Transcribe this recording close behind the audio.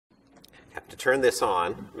Have to turn this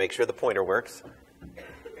on, make sure the pointer works.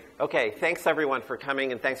 Okay, thanks everyone for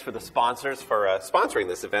coming, and thanks for the sponsors for sponsoring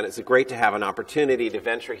this event. It's great to have an opportunity to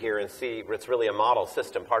venture here and see it's really a model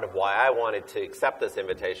system. Part of why I wanted to accept this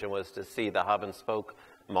invitation was to see the hub and spoke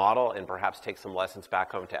model and perhaps take some lessons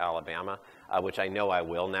back home to Alabama, which I know I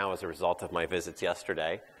will now as a result of my visits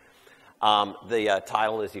yesterday. The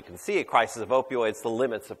title, as you can see, A Crisis of Opioids, The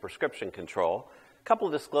Limits of Prescription Control. A couple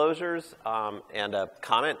of disclosures and a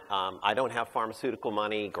comment. I don't have pharmaceutical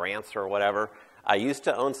money, grants, or whatever. I used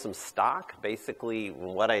to own some stock, basically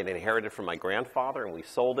what I had inherited from my grandfather, and we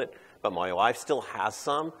sold it, but my wife still has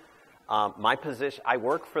some. My position, I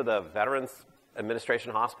work for the Veterans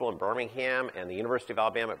Administration Hospital in Birmingham and the University of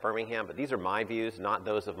Alabama at Birmingham, but these are my views, not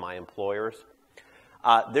those of my employers.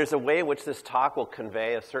 There's a way in which this talk will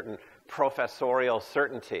convey a certain professorial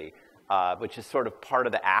certainty, which is sort of part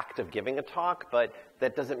of the act of giving a talk, but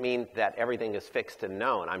that doesn't mean that everything is fixed and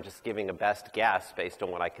known. I'm just giving a best guess based on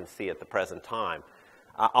what I can see at the present time.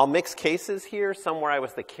 I'll mix cases here, some where I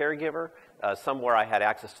was the caregiver, some where I had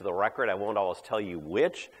access to the record. I won't always tell you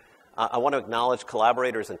which. I want to acknowledge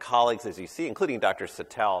collaborators and colleagues, as you see, including Dr.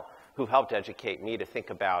 Sattel, who helped educate me to think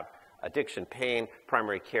about addiction, pain,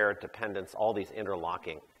 primary care, dependence, all these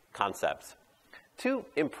interlocking concepts. Two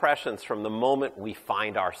impressions from the moment we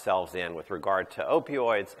find ourselves in with regard to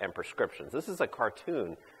opioids and prescriptions. This is a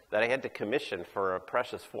cartoon that I had to commission for a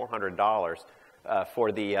precious $400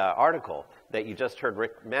 for the article that you just heard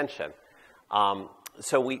Rick mention.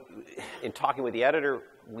 So in talking with the editor,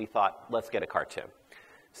 we thought, let's get a cartoon.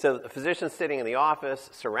 So the physician's sitting in the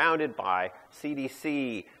office, surrounded by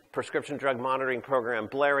CDC, prescription drug monitoring program,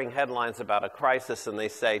 blaring headlines about a crisis, and they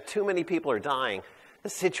say, too many people are dying.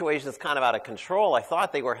 This situation is kind of out of control. I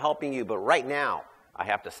thought they were helping you, but right now, I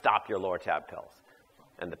have to stop your Lortab pills.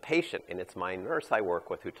 And the patient, and it's my nurse I work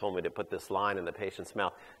with who told me to put this line in the patient's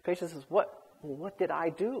mouth. The patient says, what did I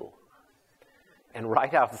do? And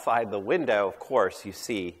right outside the window, of course, you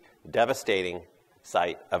see the devastating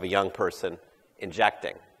sight of a young person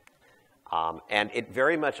injecting. And it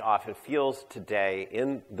very much often feels today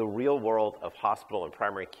in the real world of hospital and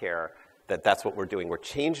primary care that's what we're doing. We're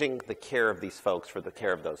changing the care of these folks for the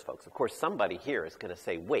care of those folks. Of course, somebody here is going to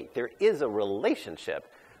say, wait, there is a relationship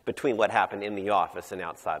between what happened in the office and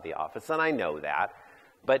outside the office, and I know that.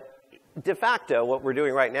 But de facto, what we're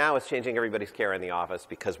doing right now is changing everybody's care in the office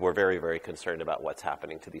because we're very, very concerned about what's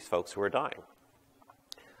happening to these folks who are dying.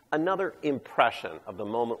 Another impression of the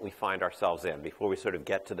moment we find ourselves in before we sort of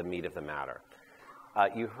get to the meat of the matter.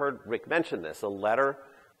 You heard Rick mention this, a letter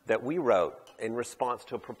that we wrote in response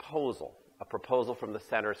to a proposal from the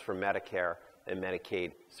Centers for Medicare and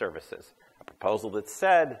Medicaid Services, a proposal that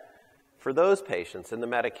said, for those patients in the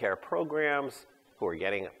Medicare programs who are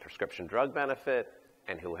getting a prescription drug benefit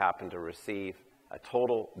and who happen to receive a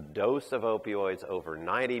total dose of opioids over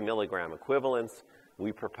 90 milligram equivalents,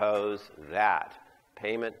 we propose that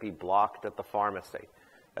payment be blocked at the pharmacy.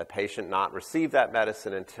 A patient not receive that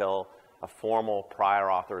medicine until a formal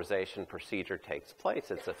prior authorization procedure takes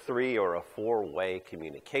place. It's a 3- or a 4-way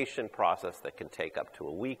communication process that can take up to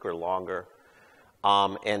a week or longer.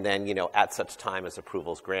 And then, at such time as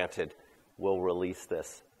approval is granted, we'll release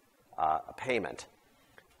this payment.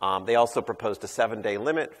 They also proposed a 7-day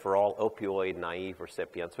limit for all opioid-naive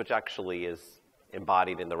recipients, which actually is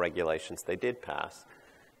embodied in the regulations they did pass.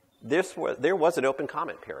 There was an open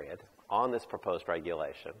comment period on this proposed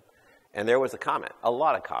regulation, and there was a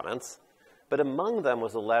lot of comments. But among them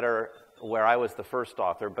was a letter where I was the first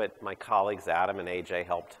author, but my colleagues Adam and AJ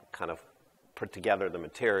helped kind of put together the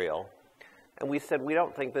material. And we said, we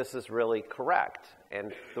don't think this is really correct.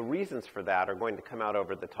 And the reasons for that are going to come out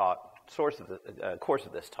over the course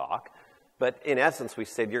of this talk. But in essence, we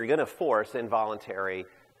said, you're going to force involuntary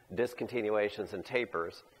discontinuations and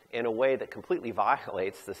tapers in a way that completely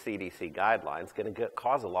violates the CDC guidelines, going to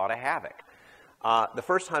cause a lot of havoc. The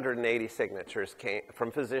first 180 signatures came from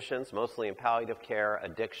physicians, mostly in palliative care,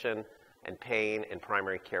 addiction, and pain, and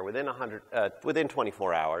primary care within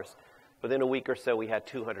 24 hours. Within a week or so, we had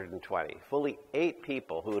 220. Fully 8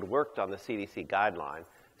 people who had worked on the CDC guideline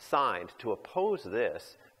signed to oppose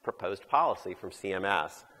this proposed policy from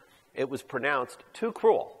CMS. It was pronounced too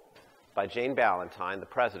cruel by Jane Ballantyne, the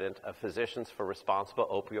president of Physicians for Responsible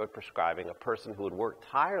Opioid Prescribing, a person who had worked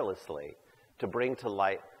tirelessly to bring to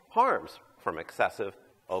light harms from excessive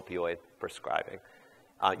opioid prescribing.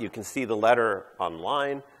 You can see the letter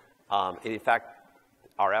online. In fact,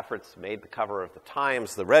 our efforts made the cover of the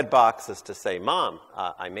Times. The red box is to say, Mom,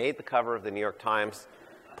 I made the cover of the New York Times.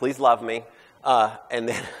 Please love me. And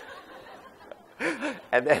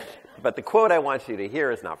then, but the quote I want you to hear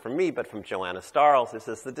is not from me, but from Joanna Starles. It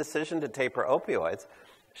says, the decision to taper opioids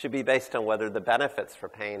should be based on whether the benefits for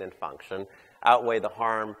pain and function outweigh the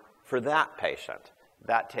harm for that patient.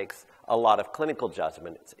 That takes a lot of clinical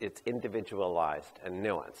judgment. It's individualized and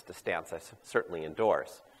nuanced, a stance I certainly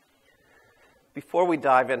endorse. Before we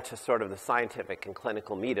dive into sort of the scientific and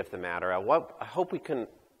clinical meat of the matter, I hope we can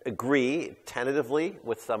agree tentatively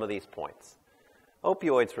with some of these points.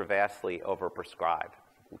 Opioids were vastly overprescribed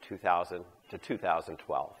from 2000 to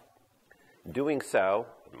 2012. Doing so,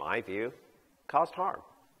 in my view, caused harm.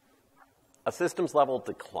 A systems-level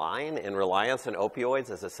decline in reliance on opioids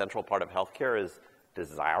as a central part of healthcare is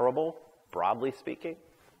desirable, broadly speaking.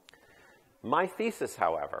 My thesis,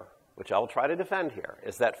 however, which I'll try to defend here,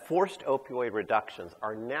 is that forced opioid reductions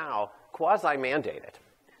are now quasi-mandated.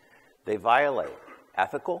 They violate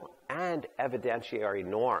ethical and evidentiary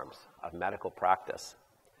norms of medical practice.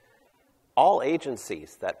 All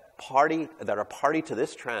agencies that are party to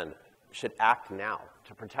this trend should act now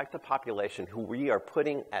to protect the population who we are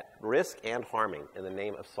putting at risk and harming in the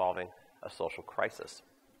name of solving a social crisis.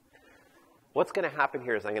 What's going to happen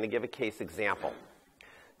here is I'm going to give a case example.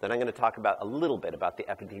 Then I'm going to talk about a little bit about the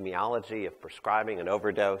epidemiology of prescribing an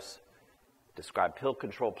overdose, describe pill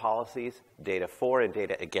control policies, data for and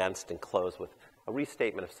data against, and close with a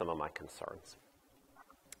restatement of some of my concerns.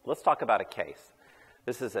 Let's talk about a case.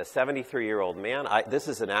 This is a 73-year-old man. This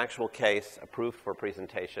is an actual case approved for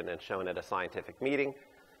presentation and shown at a scientific meeting.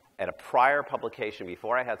 At a prior publication,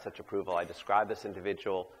 before I had such approval, I described this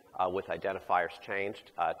individual with identifiers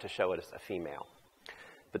changed to show it as a female.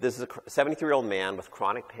 But this is a 73-year-old man with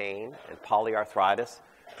chronic pain and polyarthritis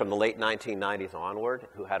from the late 1990s onward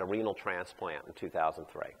who had a renal transplant in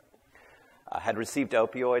 2003. Had received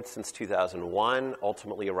opioids since 2001,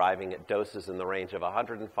 ultimately arriving at doses in the range of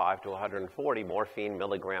 105 to 140 morphine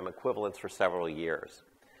milligram equivalents for several years.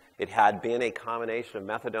 It had been a combination of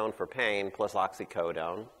methadone for pain plus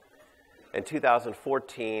oxycodone. In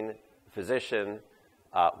 2014,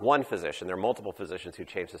 one physician, there are multiple physicians who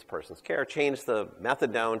changed this person's care, changed the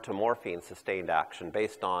methadone to morphine sustained action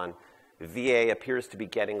based on VA appears to be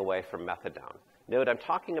getting away from methadone. Note, I'm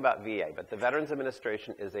talking about VA, but the Veterans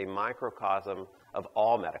Administration is a microcosm of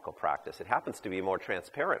all medical practice. It happens to be a more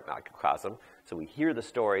transparent microcosm, so we hear the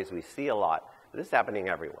stories, we see a lot, but this is happening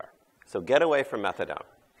everywhere. So get away from methadone.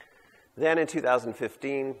 Then in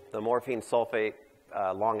 2015, the morphine sulfate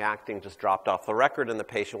long-acting just dropped off the record, and the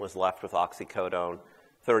patient was left with oxycodone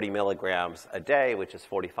 30 milligrams a day, which is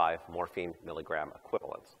 45 morphine milligram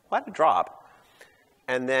equivalents. Quite a drop.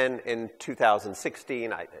 And then in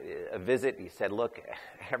 2016, a visit, he said, look,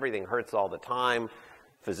 everything hurts all the time.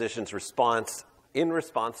 Physician's response, in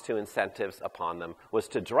response to incentives upon them, was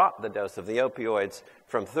to drop the dose of the opioids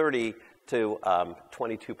from 30 to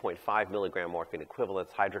 22.5 milligram morphine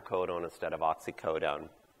equivalents, hydrocodone instead of oxycodone.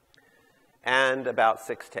 And about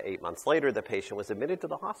 6 to 8 months later, the patient was admitted to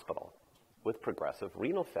the hospital with progressive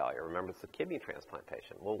renal failure. Remember, it's a kidney transplant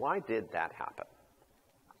patient. Well, why did that happen?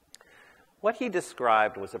 What he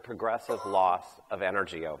described was a progressive loss of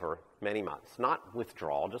energy over many months. Not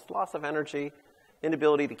withdrawal, just loss of energy,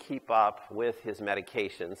 inability to keep up with his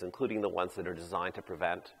medications, including the ones that are designed to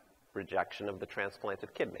prevent rejection of the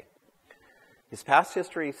transplanted kidney. His past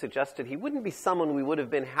history suggested he wouldn't be someone we would have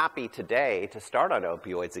been happy today to start on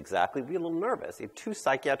opioids exactly. We'd be a little nervous. He had 2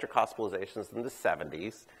 psychiatric hospitalizations in the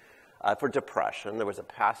 70s. For depression. There was a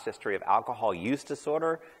past history of alcohol use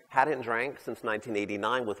disorder. Hadn't drank since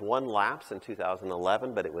 1989 with 1 lapse in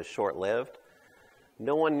 2011, but it was short-lived.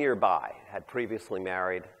 No one nearby had previously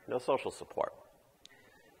married, no social support.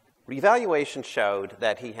 Reevaluation showed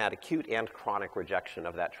that he had acute and chronic rejection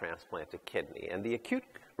of that transplanted kidney. And the acute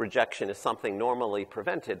rejection is something normally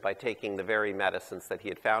prevented by taking the very medicines that he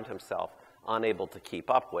had found himself unable to keep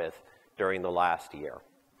up with during the last year.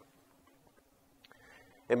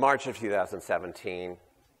 In March of 2017,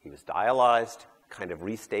 he was dialyzed, kind of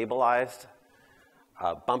restabilized,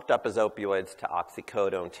 bumped up his opioids to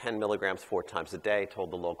oxycodone, 10 milligrams 4 times a day, told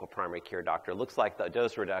the local primary care doctor, looks like the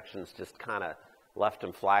dose reductions just kind of left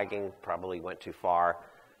him flagging, probably went too far,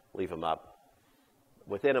 leave him up.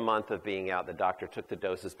 Within a month of being out, the doctor took the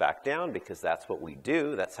doses back down because that's what we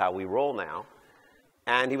do, that's how we roll now.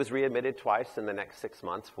 And he was readmitted twice in the next 6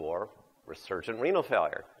 months for resurgent renal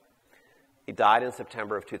failure. He died in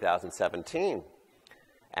September of 2017,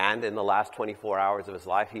 and in the last 24 hours of his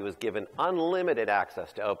life, he was given unlimited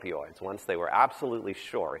access to opioids once they were absolutely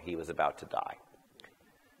sure he was about to die.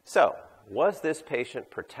 So, was this patient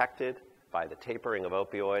protected by the tapering of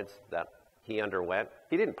opioids that he underwent?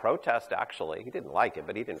 He didn't protest, actually. He didn't like it,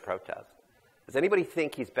 but he didn't protest. Does anybody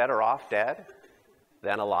think he's better off dead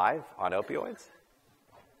than alive on opioids?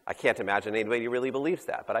 I can't imagine anybody really believes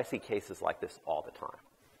that, but I see cases like this all the time.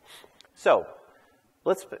 So,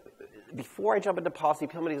 Before I jump into policy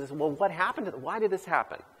penalties, well, what happened to why did this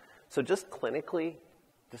happen? So just clinically,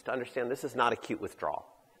 just to understand, this is not acute withdrawal.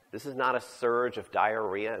 This is not a surge of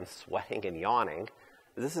diarrhea and sweating and yawning.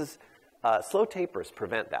 This is, slow tapers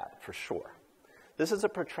prevent that, for sure. This is a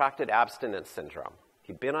protracted abstinence syndrome.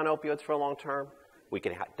 He'd been on opioids for a long term. We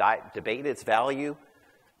can debate its value.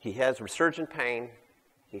 He has resurgent pain.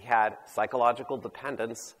 He had psychological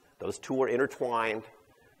dependence. Those two are intertwined.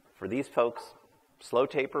 For these folks, slow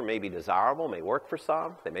taper may be desirable, may work for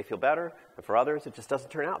some. They may feel better. And for others, it just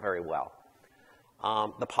doesn't turn out very well.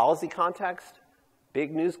 The policy context,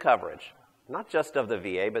 big news coverage, not just of the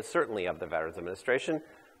VA, but certainly of the Veterans Administration.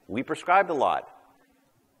 We prescribed a lot.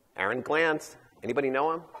 Aaron Glantz, anybody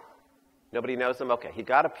know him? Nobody knows him? Okay, he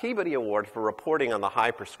got a Peabody Award for reporting on the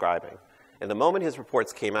high prescribing. And the moment his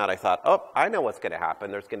reports came out, I thought, oh, I know what's going to happen.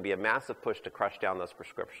 There's going to be a massive push to crush down those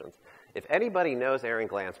prescriptions. If anybody knows Aaron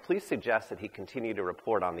Glantz, please suggest that he continue to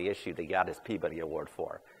report on the issue that he got his Peabody Award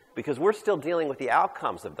for. Because we're still dealing with the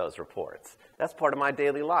outcomes of those reports. That's part of my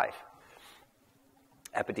daily life.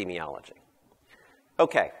 Epidemiology.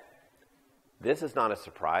 Okay, this is not a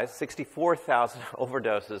surprise. 64,000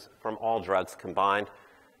 overdoses from all drugs combined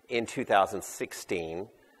in 2016.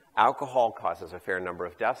 Alcohol causes a fair number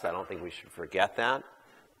of deaths. I don't think we should forget that.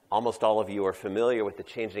 Almost all of you are familiar with the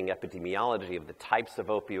changing epidemiology of the types of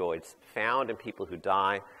opioids found in people who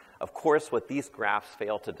die. Of course, what these graphs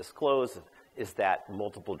fail to disclose is that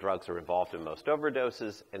multiple drugs are involved in most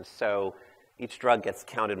overdoses, and so each drug gets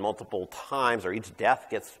counted multiple times, or each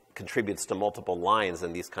death contributes to multiple lines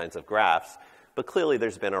in these kinds of graphs. But clearly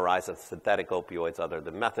there's been a rise of synthetic opioids other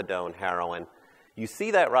than methadone, heroin. You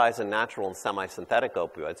see that rise in natural and semi-synthetic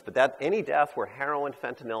opioids, but any death where heroin,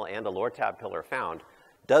 fentanyl, and a Lortab pill are found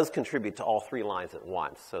does contribute to all three lines at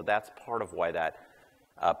once. So that's part of why that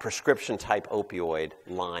prescription-type opioid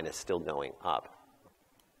line is still going up.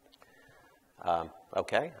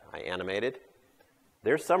 Okay, I animated.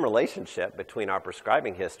 There's some relationship between our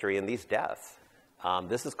prescribing history and these deaths.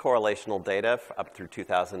 This is correlational data up through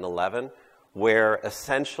 2011, where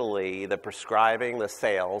essentially the prescribing, the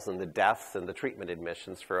sales, and the deaths and the treatment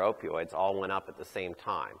admissions for opioids all went up at the same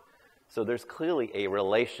time. So there's clearly a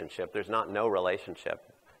relationship. There's not no relationship.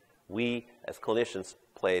 We, as clinicians,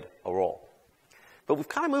 played a role. But we've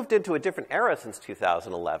kind of moved into a different era since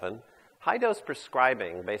 2011. High-dose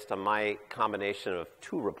prescribing, based on my combination of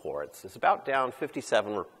two reports, is about down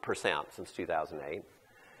 57% since 2008.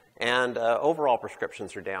 And overall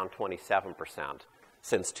prescriptions are down 27%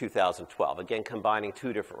 since 2012. Again, combining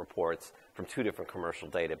two different reports from two different commercial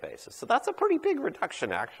databases. So that's a pretty big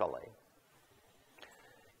reduction, actually.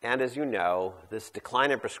 And as you know, this decline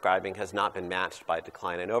in prescribing has not been matched by a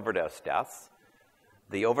decline in overdose deaths.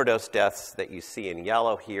 The overdose deaths that you see in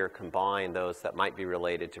yellow here combine those that might be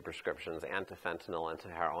related to prescriptions and to fentanyl and to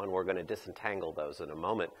heroin. We're going to disentangle those in a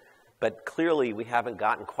moment. But clearly, we haven't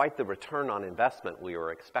gotten quite the return on investment we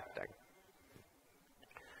were expecting.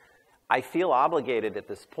 I feel obligated at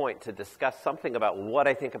this point to discuss something about what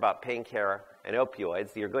I think about pain care and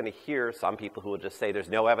opioids. You're going to hear some people who will just say there's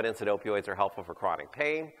no evidence that opioids are helpful for chronic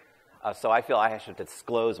pain. So I feel I should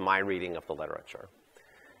disclose my reading of the literature.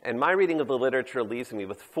 And my reading of the literature leaves me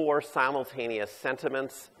with four simultaneous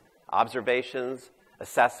sentiments, observations,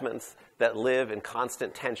 assessments that live in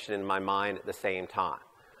constant tension in my mind at the same time.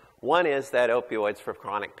 One is that opioids for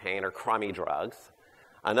chronic pain are crummy drugs.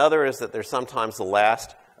 Another is that they're sometimes the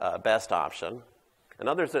last best option.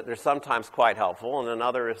 Another is that they're sometimes quite helpful. And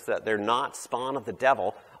another is that they're not spawn of the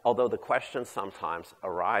devil, although the question sometimes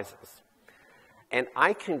arises. And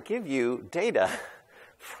I can give you data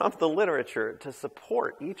from the literature to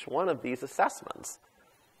support each one of these assessments.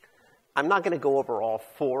 I'm not going to go over all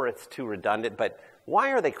four. It's too redundant. But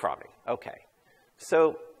why are they crummy? Okay.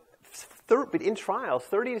 So in trials,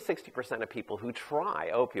 30 to 60% of people who try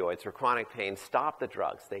opioids for chronic pain stop the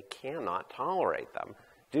drugs. They cannot tolerate them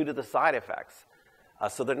due to the side effects.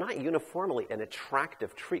 So they're not uniformly an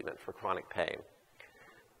attractive treatment for chronic pain.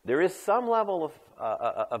 There is some level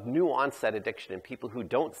of new onset addiction in people who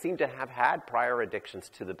don't seem to have had prior addictions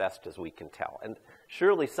to the best as we can tell. And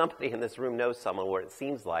surely somebody in this room knows someone where it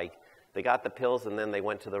seems like they got the pills and then they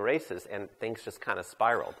went to the races and things just kind of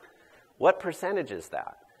spiraled. What percentage is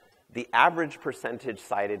that? The average percentage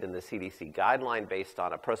cited in the CDC guideline based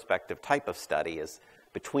on a prospective type of study is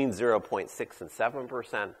between 0.6 and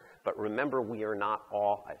 7%. But remember, we are not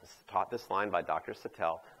all, I taught this line by Dr.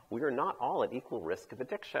 Sattel, we are not all at equal risk of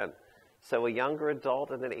addiction. So a younger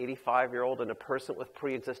adult and an 85-year-old and a person with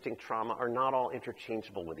pre-existing trauma are not all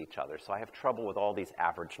interchangeable with each other. So I have trouble with all these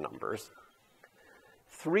average numbers.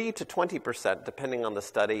 3 to 20%, depending on the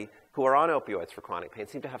study, who are on opioids for chronic pain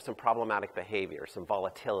seem to have some problematic behavior, some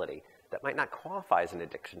volatility that might not qualify as an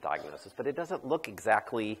addiction diagnosis, but it doesn't look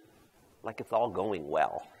exactly like it's all going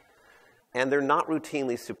well. And they're not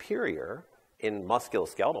routinely superior, in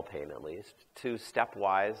musculoskeletal pain at least, to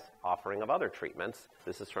stepwise offering of other treatments.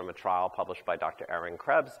 This is from a trial published by Dr. Aaron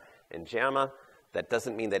Krebs in JAMA. That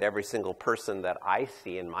doesn't mean that every single person that I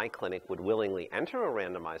see in my clinic would willingly enter a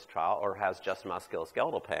randomized trial or has just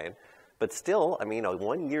musculoskeletal pain. But still, I mean, a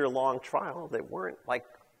 1-year-long trial that weren't like,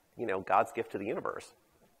 God's gift to the universe.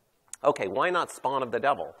 Okay, why not spawn of the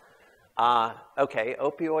devil? Okay,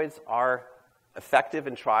 opioids are effective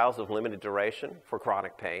in trials of limited duration for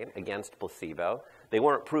chronic pain against placebo. They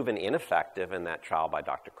weren't proven ineffective in that trial by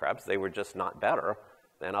Dr. Krebs. They were just not better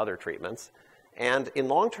than other treatments. And in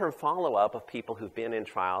long-term follow-up of people who've been in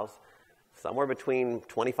trials, somewhere between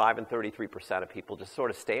 25 and 33% of people just sort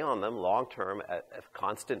of stay on them long-term at a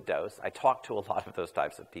constant dose. I talk to a lot of those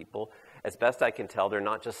types of people. As best I can tell, they're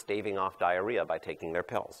not just staving off diarrhea by taking their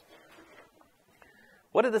pills.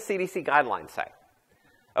 What do the CDC guidelines say?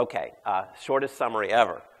 Okay, shortest summary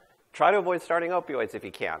ever. Try to avoid starting opioids if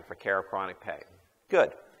you can for care of chronic pain.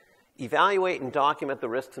 Good. Evaluate and document the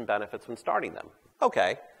risks and benefits when starting them.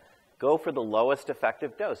 Okay. Go for the lowest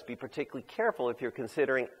effective dose. Be particularly careful if you're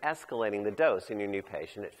considering escalating the dose in your new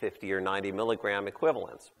patient at 50 or 90 milligram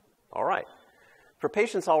equivalents. All right. For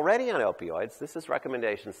patients already on opioids, this is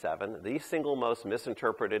recommendation 7, the single most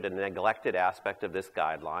misinterpreted and neglected aspect of this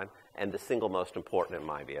guideline, and the single most important in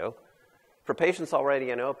my view. For patients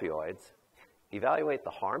already on opioids, evaluate the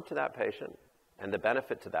harm to that patient and the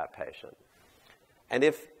benefit to that patient. And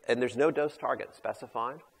there's no dose target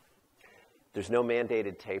specified. There's no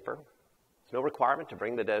mandated taper. There's no requirement to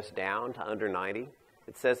bring the dose down to under 90.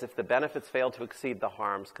 It says if the benefits fail to exceed the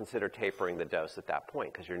harms, consider tapering the dose at that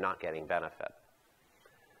point because you're not getting benefit.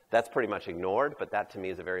 That's pretty much ignored, but that to me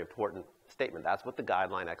is a very important statement. That's what the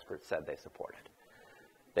guideline experts said they supported.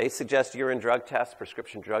 They suggest urine drug tests,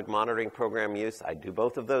 prescription drug monitoring program use. I do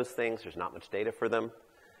both of those things. There's not much data for them.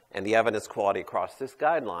 And the evidence quality across this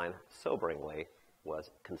guideline, soberingly,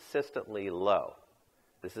 was consistently low.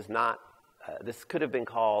 This is not this could have been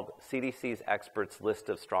called CDC's experts list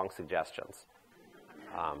of strong suggestions.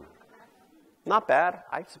 Not bad.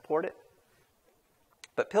 I support it.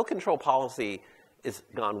 But pill control policy has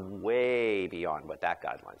gone way beyond what that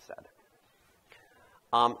guideline said.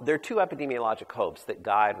 There are 2 epidemiologic hopes that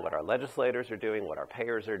guide what our legislators are doing, what our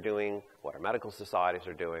payers are doing, what our medical societies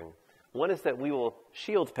are doing. One is that we will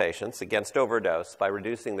shield patients against overdose by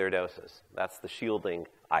reducing their doses. That's the shielding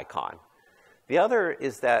icon. The other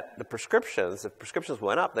is that the prescriptions, if prescriptions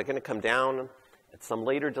went up, they're going to come down at some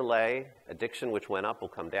later delay. Addiction, which went up, will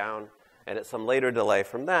come down. And at some later delay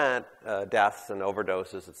from that, deaths and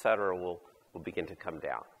overdoses, et cetera, will begin to come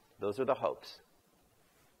down. Those are the hopes.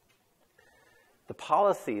 The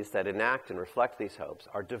policies that enact and reflect these hopes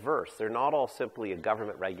are diverse. They're not all simply a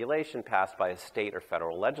government regulation passed by a state or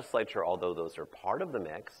federal legislature, although those are part of the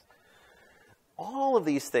mix. All of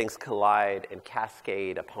these things collide and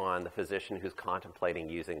cascade upon the physician who's contemplating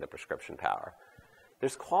using the prescription power.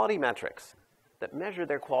 There's quality metrics that measure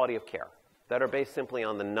their quality of care that are based simply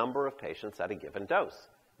on the number of patients at a given dose.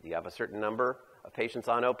 You have a certain number of patients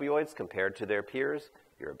on opioids compared to their peers,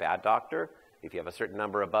 you're a bad doctor. If you have a certain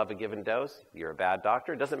number above a given dose, you're a bad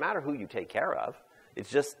doctor. It doesn't matter who you take care of.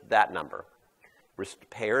 It's just that number.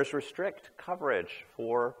 Payers restrict coverage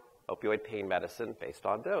for opioid pain medicine based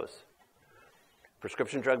on dose.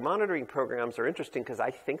 Prescription drug monitoring programs are interesting because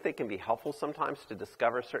I think they can be helpful sometimes to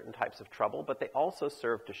discover certain types of trouble, but they also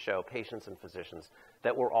serve to show patients and physicians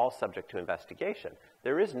that we're all subject to investigation.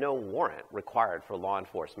 There is no warrant required for law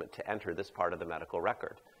enforcement to enter this part of the medical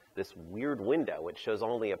record. This weird window, which shows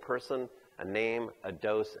only a person, a name, a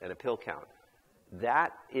dose, and a pill count.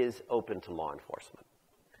 That is open to law enforcement.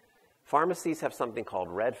 Pharmacies have something called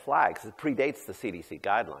red flags. It predates the CDC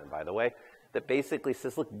guideline, by the way, that basically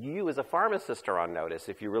says, look, you as a pharmacist are on notice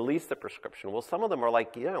if you release the prescription. Well, some of them are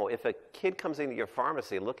like, if a kid comes into your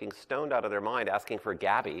pharmacy looking stoned out of their mind asking for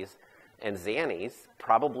Gabbies and Xannies,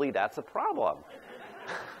 probably that's a problem.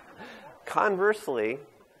 Conversely,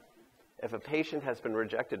 if a patient has been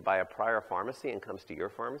rejected by a prior pharmacy and comes to your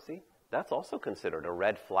pharmacy, that's also considered a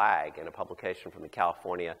red flag in a publication from the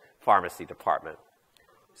California Pharmacy Department.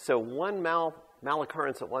 So one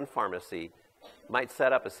maloccurrence at one pharmacy might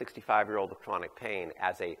set up a 65-year-old with chronic pain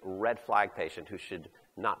as a red flag patient who should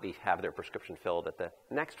not have their prescription filled at the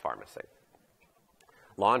next pharmacy.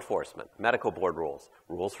 Law enforcement, medical board rules,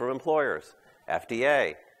 rules from employers,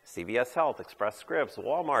 FDA, CVS Health, Express Scripts,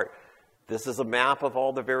 Walmart. This is a map of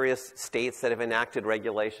all the various states that have enacted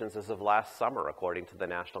regulations as of last summer, according to the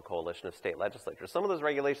National Coalition of State Legislatures. Some of those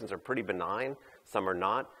regulations are pretty benign, some are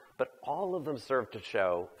not, but all of them serve to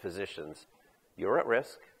show physicians, you're at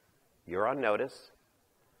risk, you're on notice,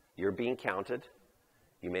 you're being counted,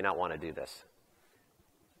 you may not want to do this.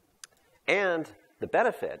 And the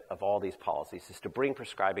benefit of all these policies is to bring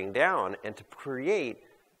prescribing down and to create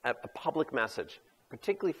a public message,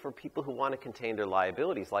 particularly for people who want to contain their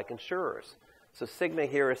liabilities, like insurers. So Cigna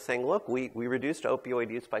here is saying, look, we reduced opioid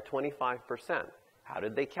use by 25%. How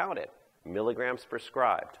did they count it? Milligrams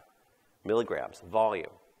prescribed, milligrams,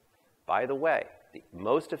 volume. By the way, the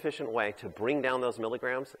most efficient way to bring down those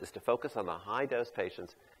milligrams is to focus on the high-dose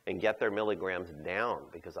patients and get their milligrams down,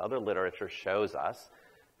 because other literature shows us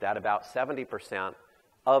that about 70%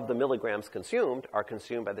 of the milligrams consumed are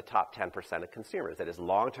consumed by the top 10% of consumers. That is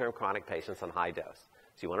long-term chronic patients on high dose.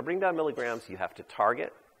 So you want to bring down milligrams, you have to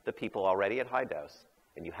target the people already at high dose,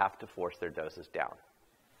 and you have to force their doses down.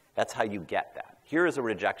 That's how you get that. Here is a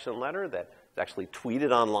rejection letter that's actually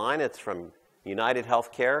tweeted online. It's from United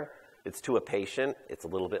Healthcare. It's to a patient. It's a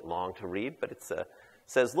little bit long to read, but it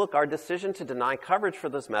says, look, our decision to deny coverage for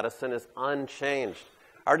this medicine is unchanged.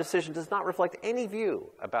 Our decision does not reflect any view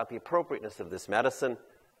about the appropriateness of this medicine.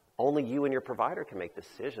 Only you and your provider can make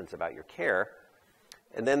decisions about your care.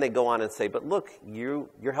 And then they go on and say, but look,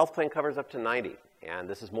 your health plan covers up to 90, and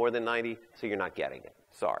this is more than 90, so you're not getting it.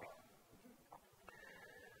 Sorry.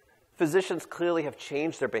 Physicians clearly have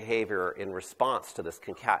changed their behavior in response to this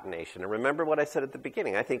concatenation. And remember what I said at the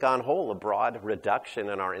beginning. I think on whole, a broad reduction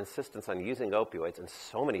in our insistence on using opioids in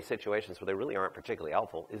so many situations where they really aren't particularly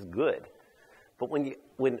helpful is good. But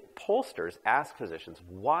when pollsters ask physicians,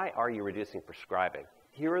 why are you reducing prescribing?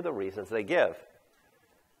 Here are the reasons they give.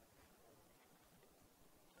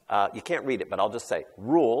 You can't read it, but I'll just say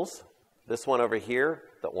rules. This one over here,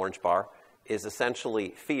 the orange bar, is essentially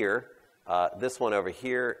fear. This one over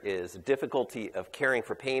here is difficulty of caring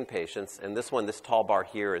for pain patients. And this one, this tall bar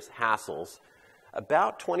here, is hassles.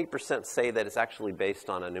 About 20% say that it's actually based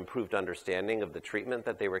on an improved understanding of the treatment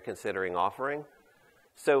that they were considering offering.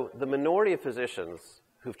 So the minority of physicians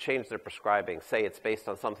who've changed their prescribing say it's based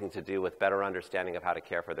on something to do with better understanding of how to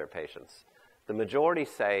care for their patients. The majority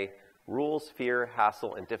say rules, fear,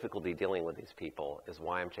 hassle, and difficulty dealing with these people is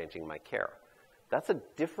why I'm changing my care. That's a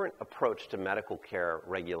different approach to medical care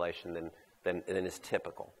regulation than is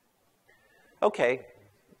typical. Okay,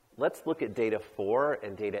 let's look at data for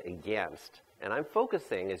and data against. And I'm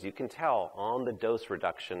focusing, as you can tell, on the dose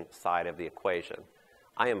reduction side of the equation.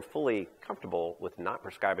 I am fully comfortable with not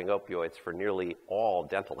prescribing opioids for nearly all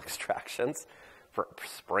dental extractions, for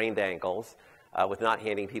sprained ankles, with not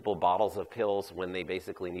handing people bottles of pills when they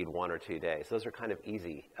basically need 1 or 2 days. Those are kind of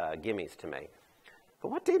easy gimmies to me. But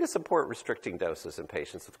what data support restricting doses in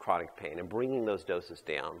patients with chronic pain and bringing those doses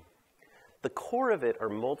down? The core of it are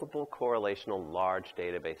multiple correlational large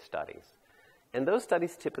database studies. And those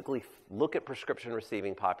studies typically look at prescription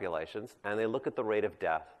receiving populations, and they look at the rate of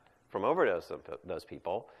death from overdose of those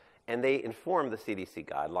people, and they inform the CDC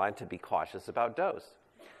guideline to be cautious about dose.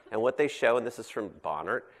 And what they show, and this is from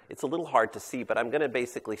Bonnert, it's a little hard to see, but I'm going to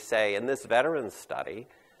basically say in this veteran study,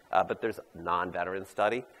 but there's a non-veteran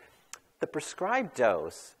study, the prescribed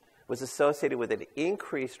dose was associated with an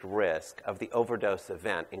increased risk of the overdose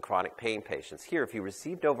event in chronic pain patients. Here, if you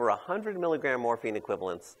received over 100 milligram morphine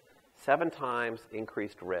equivalents, 7 times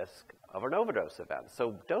increased risk of an overdose event.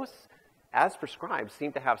 So dose, as prescribed,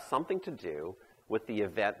 seemed to have something to do with the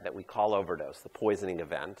event that we call overdose, the poisoning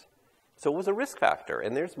event. So it was a risk factor,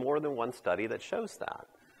 and there's more than one study that shows that.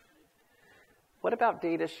 What about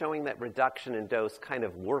data showing that reduction in dose kind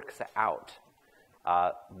of works out?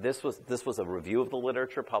 This was a review of the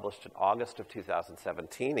literature published in August of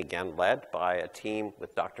 2017, again led by a team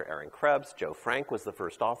with Dr. Aaron Krebs. Joe Frank was the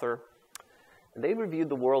first author. And they reviewed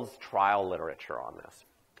the world's trial literature on this.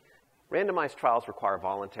 Randomized trials require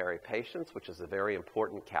voluntary patients, which is a very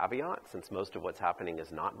important caveat since most of what's happening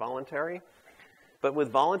is not voluntary. But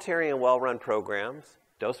with voluntary and well-run programs,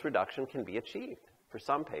 dose reduction can be achieved for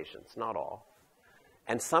some patients, not all.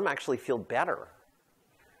 And some actually feel better.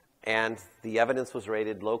 And the evidence was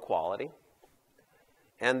rated low quality.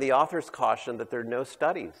 And the authors cautioned that there are no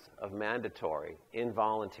studies of mandatory,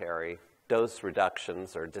 involuntary dose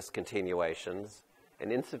reductions or discontinuations,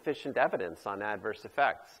 and insufficient evidence on adverse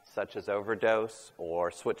effects, such as overdose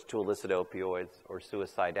or switch to illicit opioids or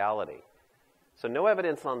suicidality. So no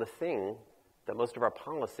evidence on the thing that most of our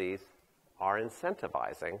policies are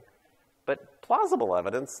incentivizing, but plausible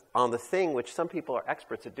evidence on the thing which some people are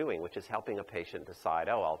experts at doing, which is helping a patient decide,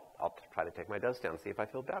 oh, I'll try to take my dose down, see if I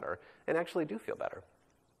feel better, and actually do feel better.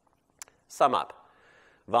 Sum up.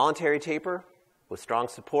 Voluntary taper with strong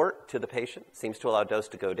support to the patient seems to allow dose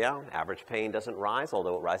to go down. Average pain doesn't rise,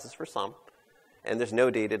 although it rises for some. And there's no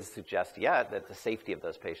data to suggest yet that the safety of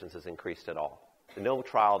those patients has increased at all. No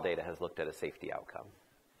trial data has looked at a safety outcome.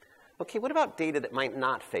 Okay, what about data that might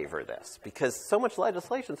not favor this? Because so much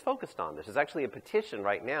legislation is focused on this. There's actually a petition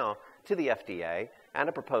right now to the FDA and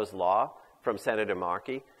a proposed law from Senator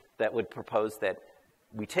Markey that would propose that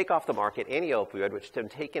we take off the market any opioid which, when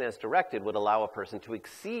taken as directed, would allow a person to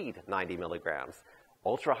exceed 90 milligrams,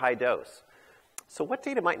 ultra-high dose. So what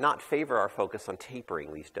data might not favor our focus on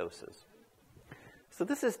tapering these doses? So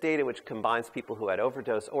this is data which combines people who had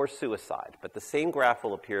overdose or suicide, but the same graph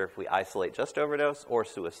will appear if we isolate just overdose or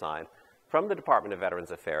suicide from the Department of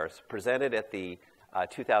Veterans Affairs, presented at the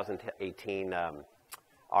 2018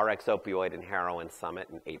 RX Opioid and Heroin Summit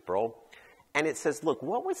in April. And it says, look,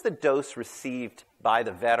 what was the dose received by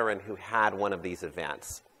the veteran who had one of these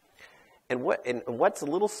events? And what's a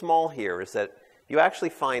little small here is that you actually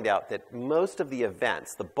find out that most of the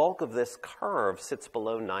events, the bulk of this curve, sits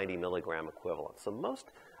below 90 milligram equivalent. So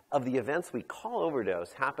most of the events we call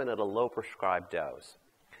overdose happen at a low prescribed dose.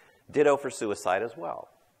 Ditto for suicide as well.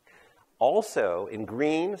 Also, in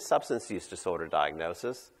green, substance use disorder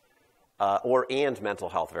diagnosis, and mental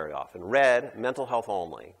health very often. Red, mental health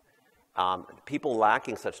only. People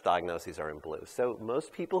lacking such diagnoses are in blue. So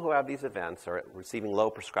most people who have these events are receiving low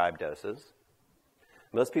prescribed doses.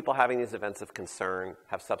 Most people having these events of concern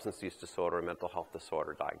have substance use disorder or mental health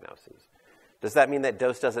disorder diagnoses. Does that mean that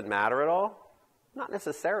dose doesn't matter at all? Not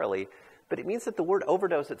necessarily, but it means that the word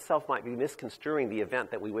overdose itself might be misconstruing the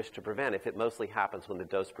event that we wish to prevent if it mostly happens when the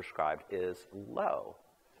dose prescribed is low.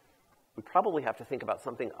 We probably have to think about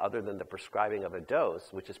something other than the prescribing of a dose,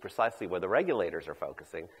 which is precisely where the regulators are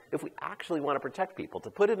focusing, if we actually want to protect people.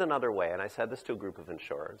 To put it another way, and I said this to a group of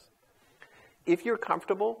insurers, if you're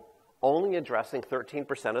comfortable only addressing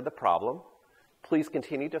 13% of the problem, please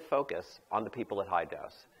continue to focus on the people at high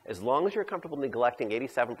dose. As long as you're comfortable neglecting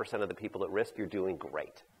 87% of the people at risk, you're doing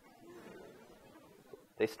great.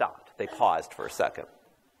 They stopped. They paused for a second.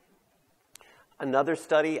 Another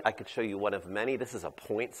study, I could show you one of many. This is a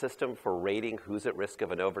point system for rating who's at risk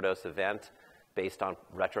of an overdose event based on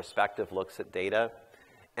retrospective looks at data.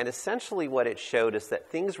 And essentially what it showed is that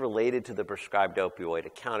things related to the prescribed opioid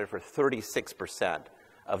accounted for 36%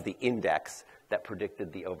 of the index that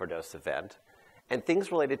predicted the overdose event. And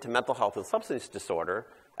things related to mental health and substance disorder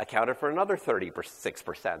accounted for another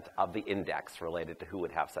 36% of the index related to who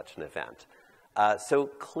would have such an event. So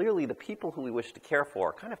clearly the people who we wish to care for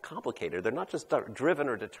are kind of complicated. They're not just driven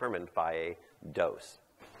or determined by a dose.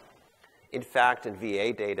 In fact, in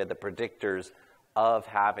VA data, the predictors of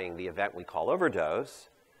having the event we call overdose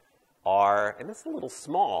are, and it's a little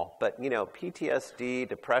small, but PTSD,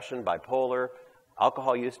 depression, bipolar,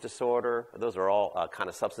 alcohol use disorder, those are all kind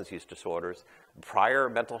of substance use disorders. Prior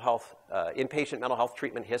mental health, inpatient mental health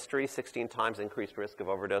treatment history, 16 times increased risk of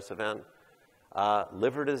overdose event.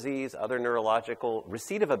 Liver disease, other neurological,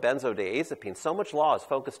 receipt of a benzodiazepine. So much law is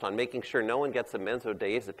focused on making sure no one gets a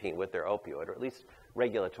benzodiazepine with their opioid, or at least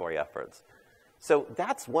regulatory efforts. So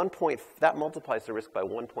that multiplies the risk by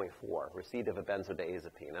 1.4, receipt of a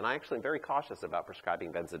benzodiazepine. And I actually am very cautious about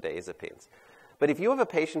prescribing benzodiazepines. But if you have a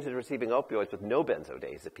patient who's receiving opioids with no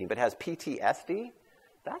benzodiazepine but has PTSD,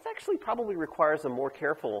 that actually probably requires a more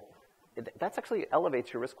careful, that actually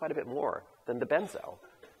elevates your risk quite a bit more than the benzo.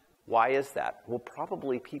 Why is that? Well,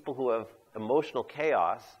 probably people who have emotional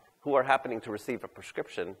chaos, who are happening to receive a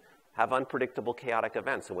prescription, have unpredictable chaotic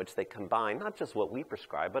events in which they combine not just what we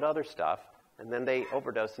prescribe, but other stuff, and then they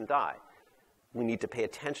overdose and die. We need to pay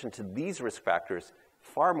attention to these risk factors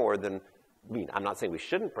far more than, I'm not saying we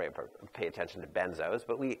shouldn't pay attention to benzos,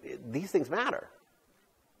 but these things matter.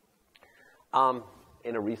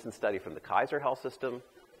 In a recent study from the Kaiser Health System,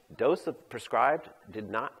 dose of prescribed did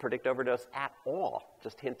not predict overdose at all,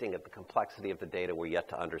 just hinting at the complexity of the data we're yet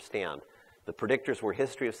to understand. The predictors were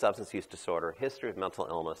history of substance use disorder, history of mental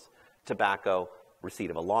illness, tobacco, receipt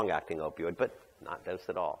of a long-acting opioid, but not dose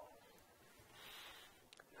at all.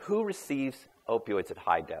 Who receives opioids at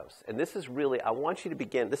high dose? And this is really, I want you to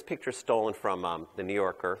begin, this picture is stolen from the New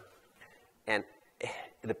Yorker, and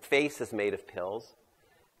the face is made of pills.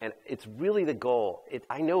 And it's really the goal.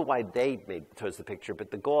 I know why they chose the picture, but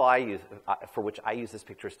the goal I use, for which I use this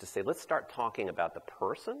picture is to say, let's start talking about the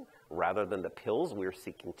person rather than the pills we're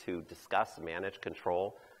seeking to discuss, manage,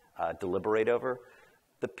 control, deliberate over.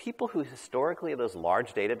 The people who historically in those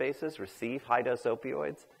large databases receive high-dose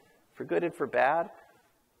opioids, for good and for bad,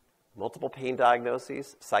 multiple pain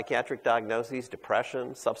diagnoses, psychiatric diagnoses,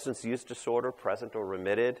 depression, substance use disorder, present or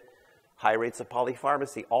remitted, high rates of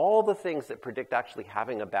polypharmacy. All the things that predict actually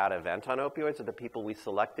having a bad event on opioids are the people we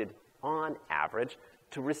selected on average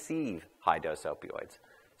to receive high-dose opioids.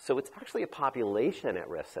 So it's actually a population at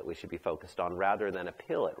risk that we should be focused on rather than a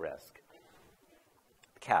pill at risk.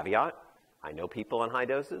 Caveat, I know people on high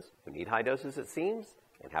doses who need high doses, it seems,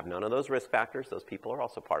 and have none of those risk factors. Those people are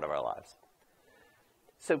also part of our lives.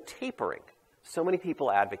 So tapering. So many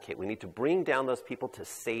people advocate we need to bring down those people to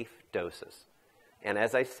safe doses. And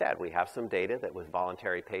as I said, we have some data that with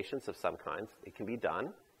voluntary patients of some kinds, it can be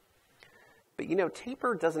done. But you know,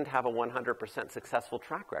 taper doesn't have a 100% successful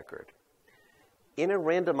track record. In a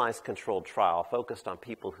randomized controlled trial focused on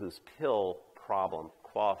people whose pill problem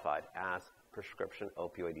qualified as prescription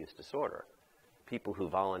opioid use disorder, people who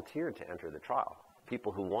volunteered to enter the trial,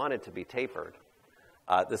 people who wanted to be tapered,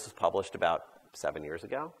 this was published about 7 years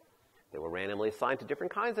ago. They were randomly assigned to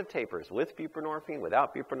different kinds of tapers, with buprenorphine,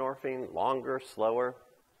 without buprenorphine, longer, slower,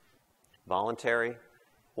 voluntary.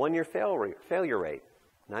 1-year failure rate,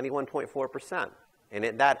 91.4%. And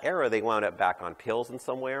in that era, they wound up back on pills in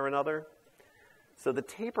some way or another. So the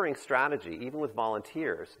tapering strategy, even with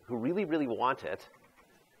volunteers who really, really want it,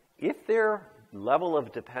 if their level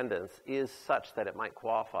of dependence is such that it might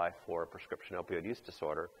qualify for a prescription opioid use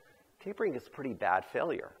disorder, tapering is pretty bad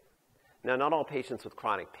failure. Now, not all patients with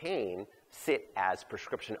chronic pain sit as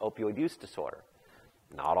prescription opioid use disorder.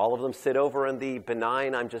 Not all of them sit over in the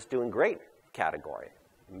benign, I'm just doing great category.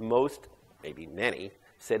 Most, maybe many,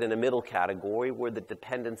 sit in a middle category where the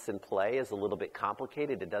dependence in play is a little bit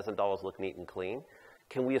complicated. It doesn't always look neat and clean.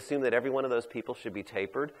 Can we assume that every one of those people should be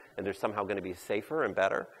tapered and they're somehow going to be safer and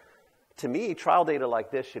better? To me, trial data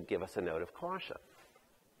like this should give us a note of caution.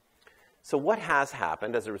 So what has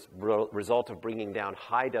happened as a result of bringing down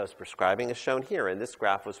high-dose prescribing is shown here. And this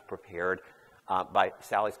graph was prepared by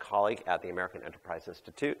Sally's colleague at the American Enterprise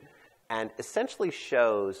Institute and essentially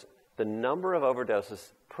shows the number of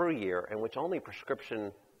overdoses per year in which only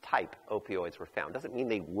prescription-type opioids were found. Doesn't mean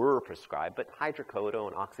they were prescribed, but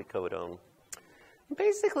hydrocodone, oxycodone.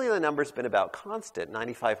 Basically, the number's been about constant,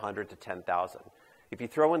 9,500 to 10,000. If you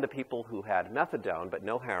throw in the people who had methadone but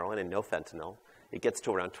no heroin and no fentanyl, it gets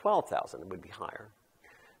to around 12,000. It would be higher.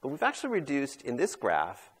 But we've actually reduced, in this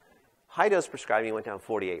graph, high-dose prescribing went down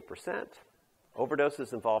 48%.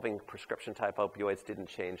 Overdoses involving prescription-type opioids didn't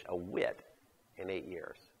change a whit in 8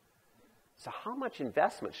 years. So how much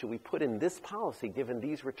investment should we put in this policy given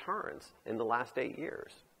these returns in the last 8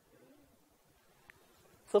 years?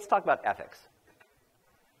 So let's talk about ethics.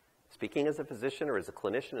 Speaking as a physician or as a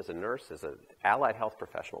clinician, as a nurse, as an allied health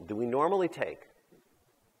professional, do we normally take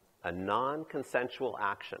a non-consensual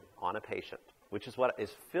action on a patient, which is what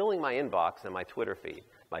is filling my inbox and my Twitter feed?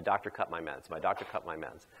 My doctor cut my meds. My doctor cut my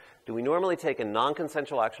meds. Do we normally take a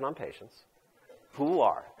non-consensual action on patients who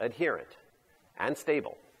are adherent and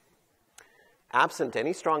stable, absent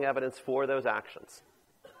any strong evidence for those actions,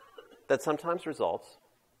 that sometimes results,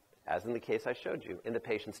 as in the case I showed you, in the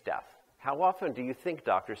patient's death? How often do you think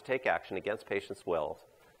doctors take action against patients' wills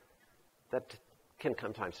that can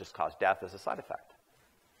sometimes just cause death as a side effect?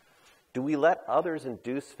 Do we let others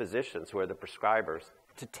induce physicians, who are the prescribers,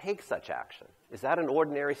 to take such action? Is that an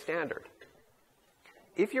ordinary standard?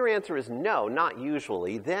 If your answer is no, not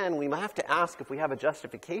usually, then we might have to ask if we have a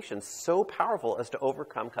justification so powerful as to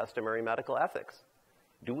overcome customary medical ethics.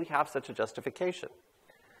 Do we have such a justification?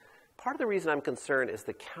 Part of the reason I'm concerned is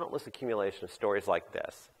the countless accumulation of stories like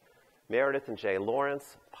this. Meredith and Jay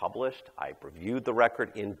Lawrence published. I reviewed the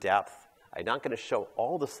record in depth. I'm not going to show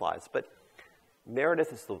all the slides, but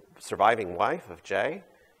Meredith is the surviving wife of Jay.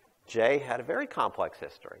 Jay had a very complex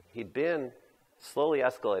history. He'd been slowly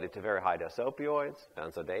escalated to very high-dose opioids,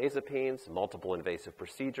 benzodiazepines, multiple invasive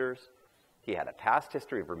procedures. He had a past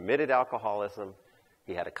history of remitted alcoholism.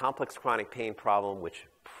 He had a complex chronic pain problem, which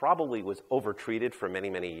probably was overtreated for many,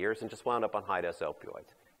 many years and just wound up on high-dose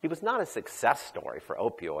opioids. He was not a success story for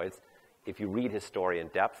opioids if you read his story in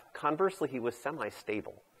depth. Conversely, he was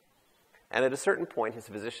semi-stable. And at a certain point, his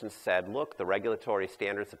physicians said, look, the regulatory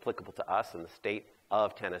standards applicable to us in the state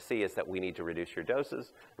of Tennessee is that we need to reduce your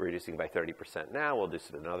doses. We're reducing by 30% now. We'll do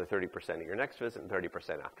another 30% at your next visit and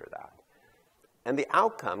 30% after that. And the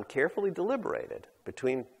outcome, carefully deliberated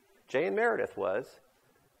between Jay and Meredith, was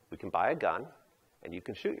we can buy a gun and you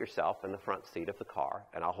can shoot yourself in the front seat of the car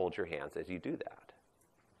and I'll hold your hands as you do that.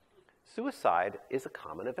 Suicide is a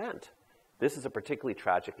common event. This is a particularly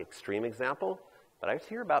tragic extreme example, but I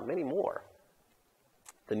hear about many more.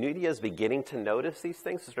 The media is beginning to notice these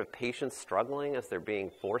things, sort of patients struggling as they're being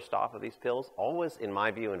forced off of these pills, always, in my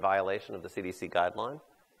view, in violation of the CDC guideline.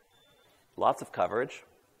 Lots of coverage.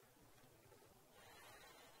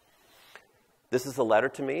 This is a letter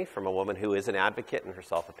to me from a woman who is an advocate and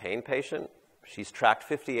herself a pain patient. She's tracked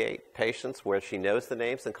 58 patients where she knows the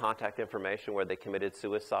names and contact information where they committed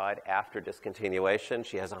suicide after discontinuation.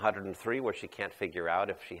 She has 103 where she can't figure out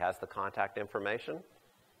if she has the contact information.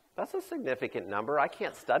 That's a significant number. I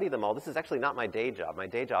can't study them all. This is actually not my day job. My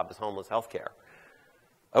day job is homeless health care.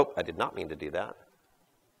 Oh, I did not mean to do that.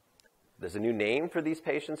 There's a new name for these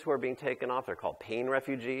patients who are being taken off. They're called pain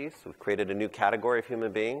refugees. We've created a new category of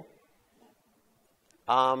human being.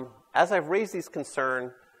 As I've raised these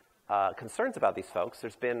concerns about these folks,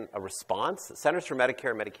 there's been a response. The Centers for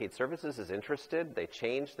Medicare and Medicaid Services is interested. They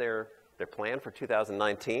changed their plan for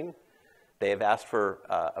 2019. They have asked for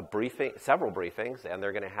several briefings, and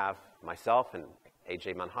they're going to have myself and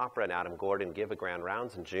A.J. Manhapra and Adam Gordon give a grand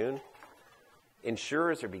rounds in June.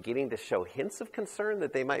 Insurers are beginning to show hints of concern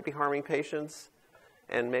that they might be harming patients,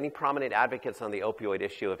 and many prominent advocates on the opioid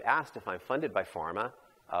issue have asked if I'm funded by pharma,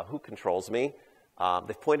 who controls me.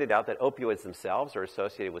 They've pointed out that opioids themselves are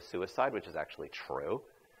associated with suicide, which is actually true,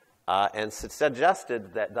 and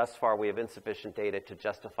suggested that thus far we have insufficient data to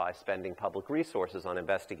justify spending public resources on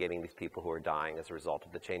investigating these people who are dying as a result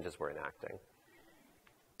of the changes we're enacting.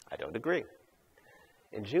 I don't agree.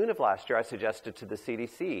 In June of last year, I suggested to the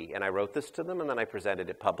CDC, and I wrote this to them, and then I presented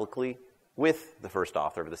it publicly with the first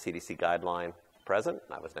author of the CDC guideline present.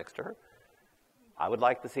 I was next to her. I would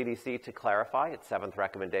like the CDC to clarify its 7th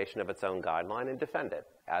recommendation of its own guideline and defend it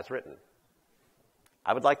as written.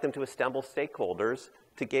 I would like them to assemble stakeholders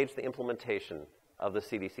to gauge the implementation of the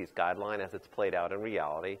CDC's guideline as it's played out in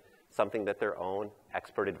reality, something that their own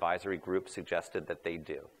expert advisory group suggested that they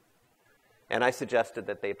do. And I suggested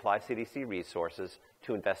that they apply CDC resources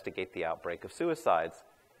to investigate the outbreak of suicides.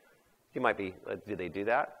 You might be, do they do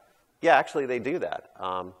that? Yeah, actually they do that.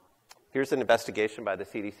 Here's an investigation by the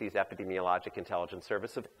CDC's Epidemiologic Intelligence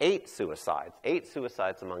Service of 8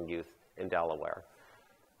 suicides among youth in Delaware.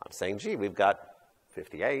 I'm saying, gee, we've got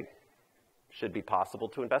 58. Should be possible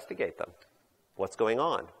to investigate them. What's going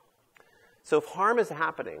on? So if harm is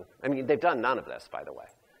happening, I mean, they've done none of this, by the way.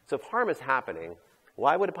 So if harm is happening,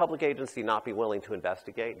 why would a public agency not be willing to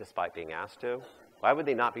investigate despite being asked to? Why would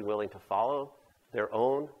they not be willing to follow their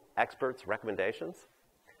own experts' recommendations?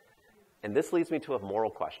 And this leads me to a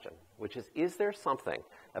moral question, which is there something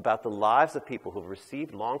about the lives of people who've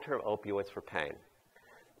received long-term opioids for pain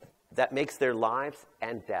that makes their lives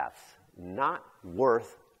and deaths not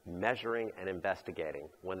worth measuring and investigating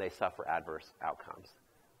when they suffer adverse outcomes?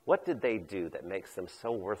 What did they do that makes them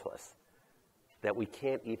so worthless that we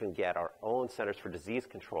can't even get our own Centers for Disease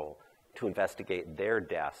Control to investigate their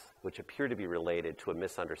deaths, which appear to be related to a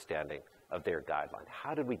misunderstanding of their guideline?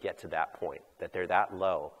 How did we get to that point, that they're that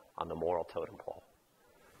low on the moral totem pole?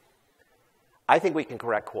 I think we can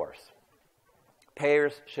correct course.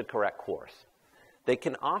 Payers should correct course. They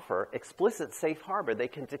can offer explicit safe harbor. They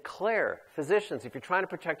can declare, physicians, if you're trying to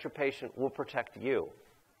protect your patient, we'll protect you.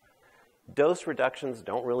 Dose reductions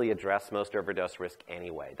don't really address most overdose risk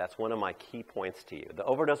anyway. That's one of my key points to you. The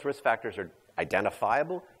overdose risk factors are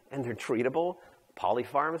identifiable and they're treatable.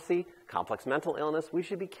 Polypharmacy, complex mental illness, we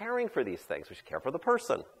should be caring for these things. We should care for the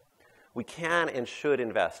person. We can and should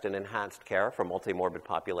invest in enhanced care for multimorbid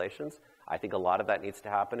populations. I think a lot of that needs to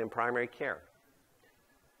happen in primary care.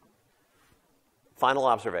 Final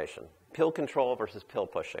observation, pill control versus pill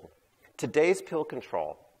pushing. Today's pill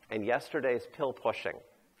control and yesterday's pill pushing,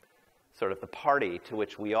 sort of the party to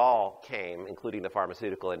which we all came, including the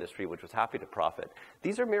pharmaceutical industry, which was happy to profit,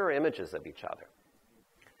 these are mirror images of each other.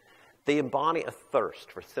 They embody a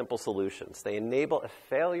thirst for simple solutions. They enable a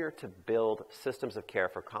failure to build systems of care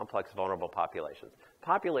for complex, vulnerable populations.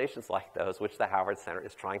 Populations like those which the Howard Center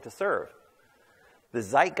is trying to serve. The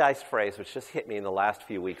zeitgeist phrase, which just hit me in the last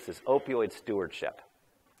few weeks, is opioid stewardship.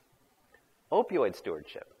 Opioid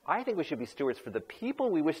stewardship. I think we should be stewards for the people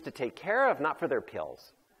we wish to take care of, not for their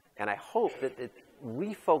pills. And I hope that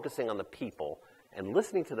refocusing on the people and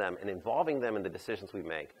listening to them and involving them in the decisions we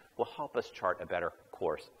make will help us chart a better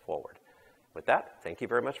course forward. With that, thank you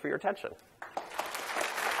very much for your attention.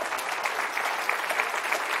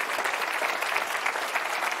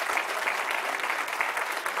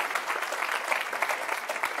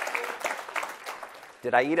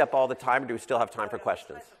 Did I eat up all the time, or do we still have time for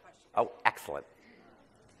questions? Oh, excellent.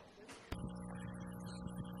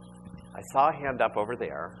 I saw a hand up over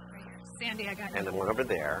there. Sandy, I got you. And then one over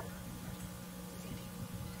there.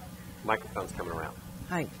 Microphone's coming around.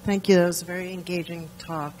 Hi, thank you. That was a very engaging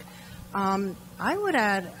talk. I would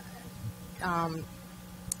add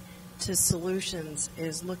to solutions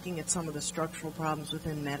is looking at some of the structural problems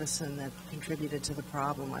within medicine that contributed to the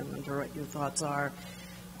problem. I wonder what your thoughts are.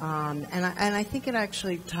 And I think it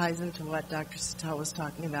actually ties into what Dr. Satel was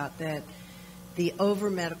talking about, that the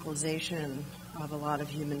over-medicalization of a lot of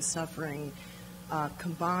human suffering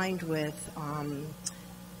combined with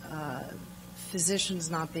physicians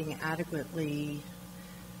not being adequately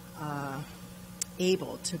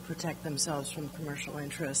able to protect themselves from commercial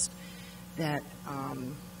interest that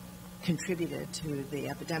contributed to the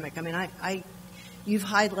epidemic. I mean, you've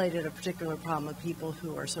highlighted a particular problem of people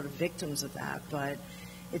who are sort of victims of that, but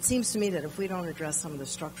it seems to me that if we don't address some of the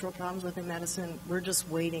structural problems within medicine, we're just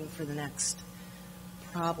waiting for the next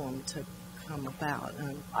problem to come about.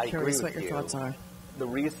 And I'm curious what your thoughts are. The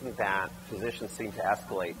reason that physicians seem to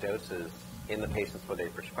escalate doses in the patients where they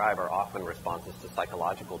prescribe are often responses to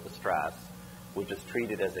psychological distress, which is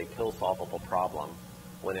treated as a pill-solvable problem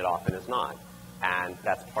when it often is not. And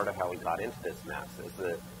that's part of how we got into this mess, is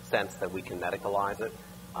the sense that we can medicalize it,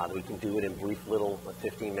 that we can do it in brief little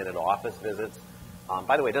 15-minute office visits.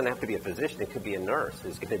 By the way, it doesn't have to be a physician. It could be a nurse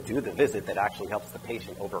who's going to do the visit that actually helps the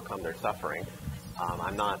patient overcome their suffering.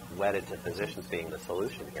 I'm not wedded to physicians being the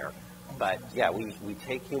solution here. But, yeah, we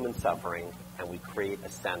take human suffering and we create a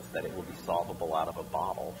sense that it will be solvable out of a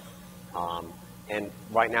bottle. And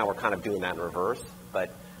right now we're kind of doing that in reverse.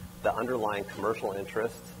 But the underlying commercial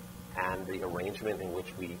interests and the arrangement in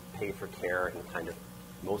which we pay for care and kind of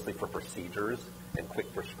mostly for procedures and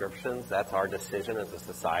quick prescriptions, that's our decision as a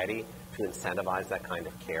society to incentivize that kind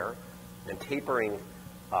of care. And tapering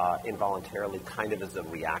involuntarily kind of is a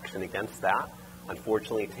reaction against that.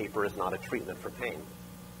 Unfortunately, taper is not a treatment for pain.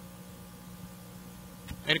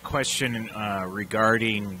 I had a question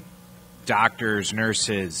regarding doctors,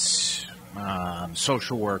 nurses,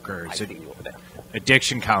 social workers,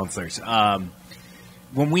 addiction counselors.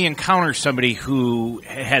 When we encounter somebody who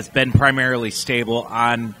has been primarily stable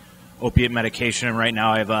on opiate medication, and right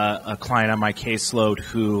now I have a client on my caseload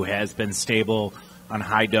who has been stable on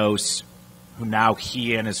high dose, who now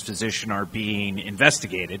he and his physician are being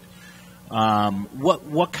investigated.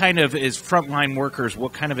 What kind of, as frontline workers,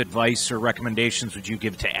 what kind of advice or recommendations would you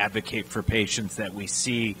give to advocate for patients that we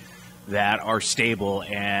see that are stable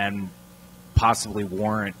and possibly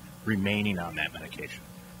warrant remaining on that medication?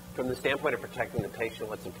 From the standpoint of protecting the patient,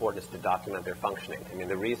 what's important is to document their functioning. I mean,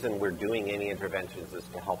 the reason we're doing any interventions is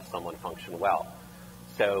to help someone function well.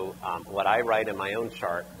 So what I write in my own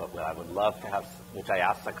chart, but what I would love to have, which I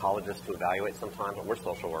ask psychologists to evaluate sometimes, but we're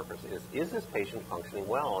social workers, is this patient functioning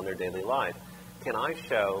well in their daily life? Can I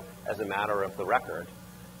show, as a matter of the record,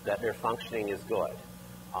 that their functioning is good?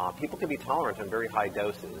 People can be tolerant on very high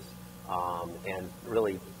doses, and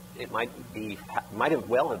really it might have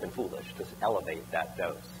well have been foolish to elevate that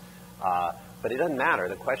dose. But it doesn't matter.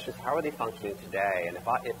 The question is, how are they functioning today? And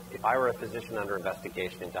if I were a physician under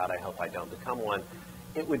investigation, and God, I hope I don't become one,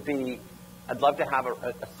 it would be, I'd love to have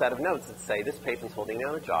a set of notes that say, this patient's holding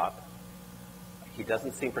down a job. He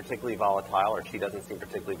doesn't seem particularly volatile, or she doesn't seem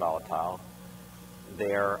particularly volatile.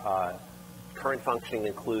 Their current functioning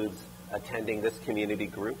includes attending this community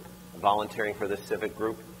group, volunteering for this civic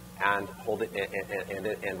group, and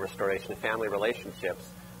restoration of family relationships.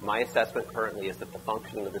 My assessment currently is that the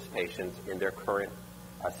functioning of this patient in their current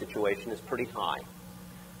situation is pretty high.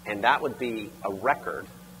 And that would be a record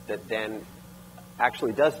that then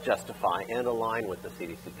actually does justify and align with the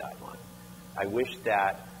CDC guideline. I wish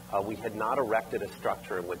that we had not erected a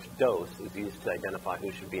structure in which dose is used to identify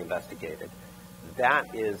who should be investigated.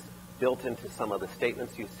 That is built into some of the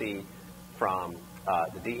statements you see from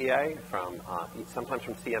the DEA, from sometimes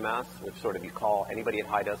from CMS, which sort of you call anybody at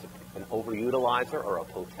high dose an overutilizer or a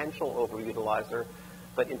potential overutilizer.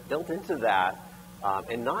 But built into that,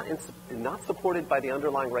 and not supported by the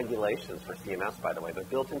underlying regulations for CMS, by the way, but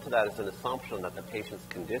built into that is an assumption that the patient's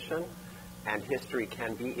condition and history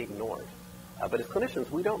can be ignored. But as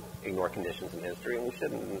clinicians, we don't ignore conditions and history, and we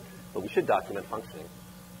shouldn't, but we should document functioning.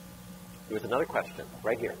 There was another question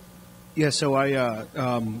right here. Yeah, so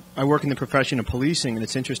I work in the profession of policing, and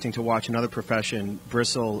it's interesting to watch another profession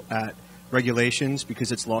bristle at regulations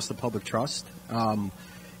because it's lost the public trust. I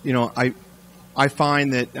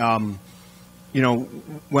find that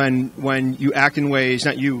when you act in ways,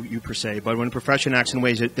 not you per se, but when a profession acts in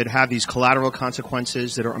ways that have these collateral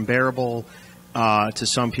consequences that are unbearable to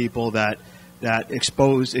some people, that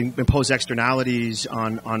impose externalities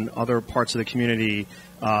on other parts of the community,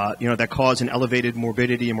 that cause an elevated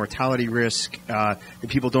morbidity and mortality risk that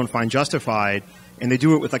people don't find justified, and they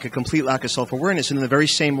do it with like a complete lack of self-awareness. And then the very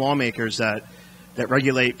same lawmakers that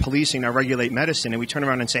regulate policing now regulate medicine, and we turn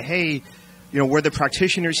around and say, hey, we're the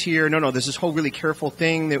practitioners here. No, there's this whole really careful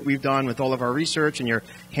thing that we've done with all of our research, and you're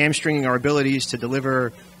hamstringing our abilities to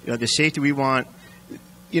deliver the safety we want.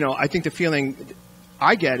 I think the feeling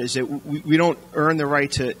I get is that we don't earn the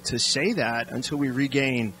right to say that until we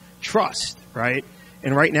regain trust, right?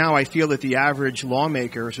 And right now I feel that the average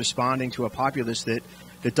lawmaker is responding to a populace that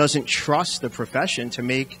doesn't trust the profession to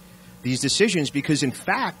make these decisions because, in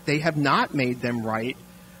fact, they have not made them right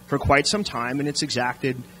for quite some time, and it's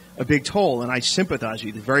exacted a big toll. And I sympathize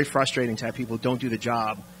with you. It's very frustrating to have people who don't do the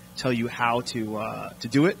job tell you how to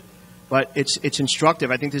do it. But it's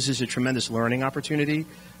instructive. I think this is a tremendous learning opportunity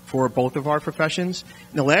for both of our professions.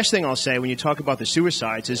 And the last thing I'll say when you talk about the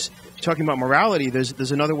suicides is, if you're talking about morality,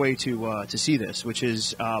 there's another way to see this, which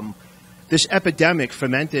is this epidemic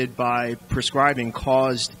fomented by prescribing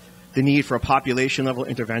caused the need for a population-level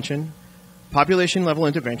intervention. Population-level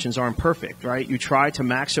interventions aren't perfect, right? You try to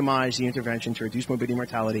maximize the intervention to reduce morbidity and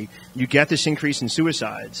mortality. You get this increase in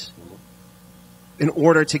suicides in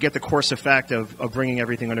order to get the course effect of bringing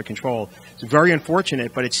everything under control. It's very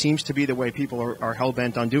unfortunate, but it seems to be the way people are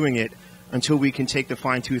hell-bent on doing it until we can take the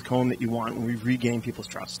fine-tooth comb that you want and we regain people's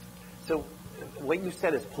trust. So what you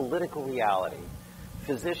said is political reality.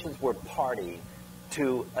 Physicians were party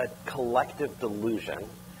to a collective delusion.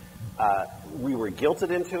 We were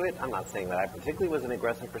guilted into it. I'm not saying that I particularly was an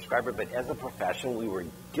aggressive prescriber, but as a profession, we were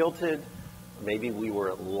guilted. Maybe we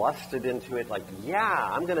were lusted into it, like, yeah,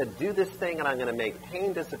 I'm going to do this thing and I'm going to make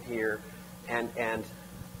pain disappear. And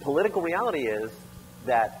political reality is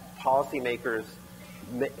that policymakers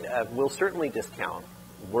will certainly discount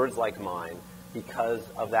words like mine because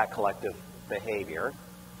of that collective behavior.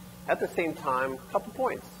 At the same time, a couple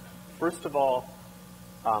points. First of all,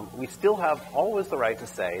 we still have always the right to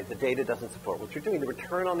say the data doesn't support what you're doing. The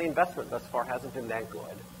return on the investment thus far hasn't been that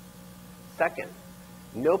good. Second,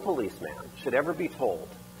 no policeman should ever be told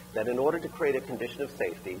that in order to create a condition of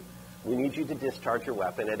safety, we need you to discharge your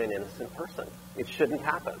weapon at an innocent person. It shouldn't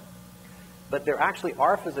happen. But there actually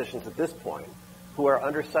are physicians at this point who are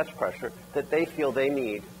under such pressure that they feel they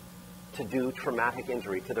need to do traumatic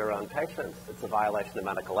injury to their own patients. It's a violation of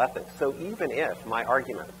medical ethics. So even if my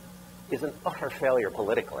argument is an utter failure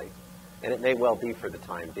politically, and it may well be for the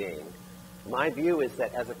time being, my view is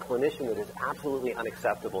that as a clinician, it is absolutely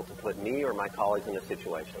unacceptable to put me or my colleagues in a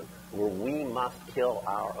situation where we must kill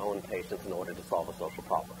our own patients in order to solve a social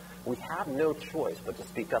problem. We have no choice but to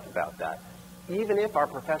speak up about that, even if our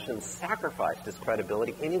profession sacrificed its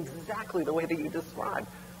credibility in exactly the way that you described.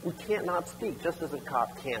 We can't not speak, just as a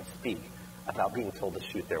cop can't speak about being told to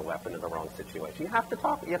shoot their weapon in the wrong situation. You have to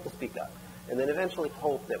talk, you have to speak up, and then eventually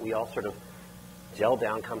hope that we all sort of gel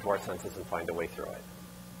down, come to our senses, and find a way through it.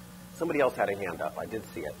 Somebody else had a hand up. I did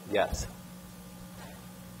see it. Yes.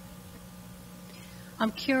 I'm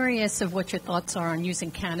curious of what your thoughts are on using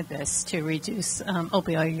cannabis to reduce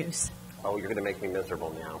opioid use. Oh, you're going to make me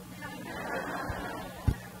miserable now.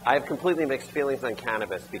 I have completely mixed feelings on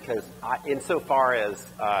cannabis because insofar as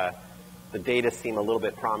the data seem a little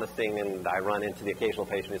bit promising and I run into the occasional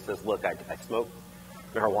patient who says, look, I smoke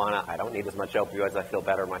marijuana. I don't need as much opioids. I feel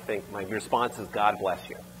better. My response is, God bless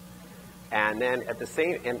you. And then at the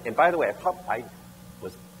same, and by the way, I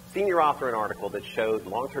was senior author of an article that showed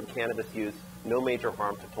long-term cannabis use, no major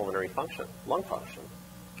harm to pulmonary function, lung function.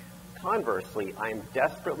 Conversely, I'm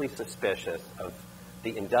desperately suspicious of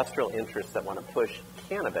the industrial interests that want to push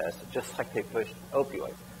cannabis just like they pushed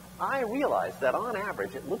opioids. I realize that on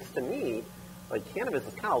average, it looks to me like cannabis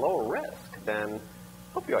is kind of lower risk than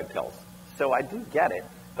opioid pills. So I do get it,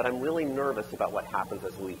 but I'm really nervous about what happens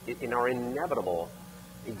as we, in our inevitable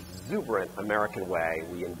exuberant American way,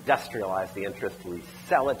 we industrialize the interest, we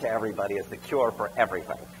sell it to everybody as the cure for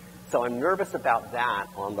everything. So I'm nervous about that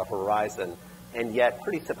on the horizon, and yet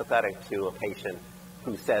pretty sympathetic to a patient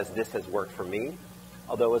who says this has worked for me.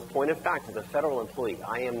 Although, as point of fact, as a federal employee,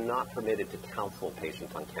 I am not permitted to counsel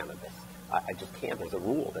patients on cannabis. I just can't. There's a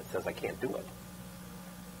rule that says I can't do it.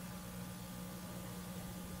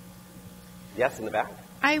 Yes, in the back?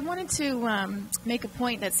 I wanted to make a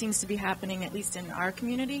point that seems to be happening, at least in our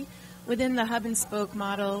community. Within the hub and spoke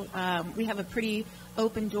model, we have a pretty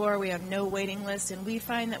open door. We have no waiting list, and we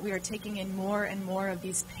find that we are taking in more and more of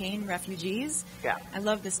these pain refugees. Yeah. I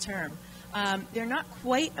love this term. They're not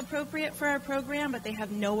quite appropriate for our program, but they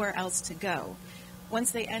have nowhere else to go.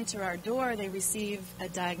 Once they enter our door, they receive a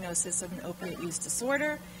diagnosis of an opiate use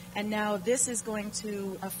disorder, and now this is going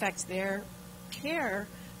to affect their care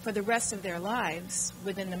for the rest of their lives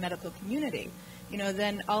within the medical community. You know,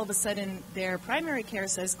 then all of a sudden their primary care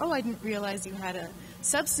says, oh, I didn't realize you had a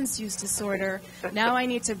substance use disorder. Now I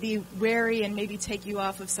need to be wary and maybe take you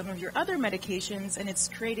off of some of your other medications, and it's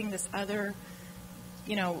creating this other,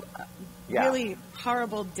 really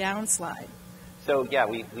horrible downslide. So, yeah,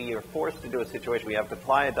 we are forced to do a situation. We have to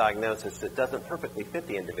apply a diagnosis that doesn't perfectly fit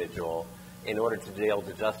the individual in order to be able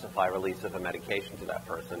to justify release of a medication to that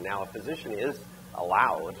person. Now, a physician is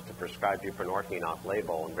allowed to prescribe buprenorphine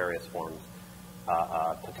off-label in various forms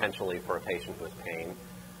potentially for a patient who has pain.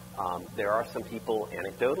 There are some people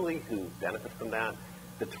anecdotally who benefit from that.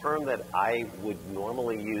 The term that I would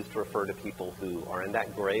normally use to refer to people who are in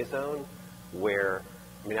that gray zone where,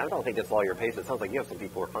 I mean, I don't think it's all your patients. It sounds like you have some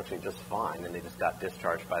people who are functioning just fine and they just got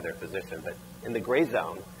discharged by their physician. But in the gray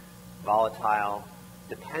zone, volatile,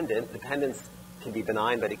 dependence can be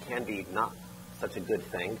benign, but it can be not such a good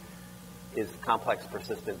thing, is complex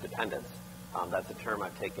persistent dependence. That's a term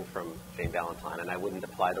I've taken from Jane Ballantyne, and I wouldn't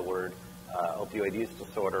apply the word opioid use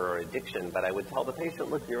disorder or addiction, but I would tell the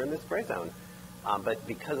patient, look, you're in this gray zone. But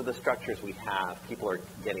because of the structures we have, people are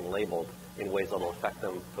getting labeled in ways that will affect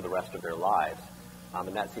them for the rest of their lives.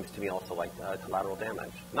 And that seems to me also like collateral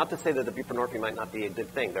damage. Not to say that the buprenorphine might not be a good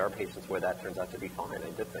thing. There are patients where that turns out to be fine, a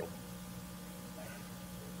good thing.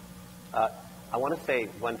 I want to say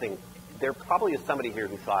one thing. There probably is somebody here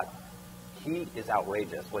who thought, he is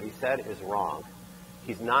outrageous. What he said is wrong.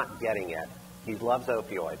 He's not getting it. He loves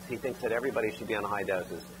opioids. He thinks that everybody should be on high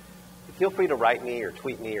doses. Feel free to write me or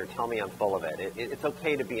tweet me or tell me I'm full of it. It's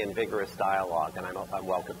okay to be in vigorous dialogue, and I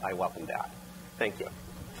welcome that. Thank you.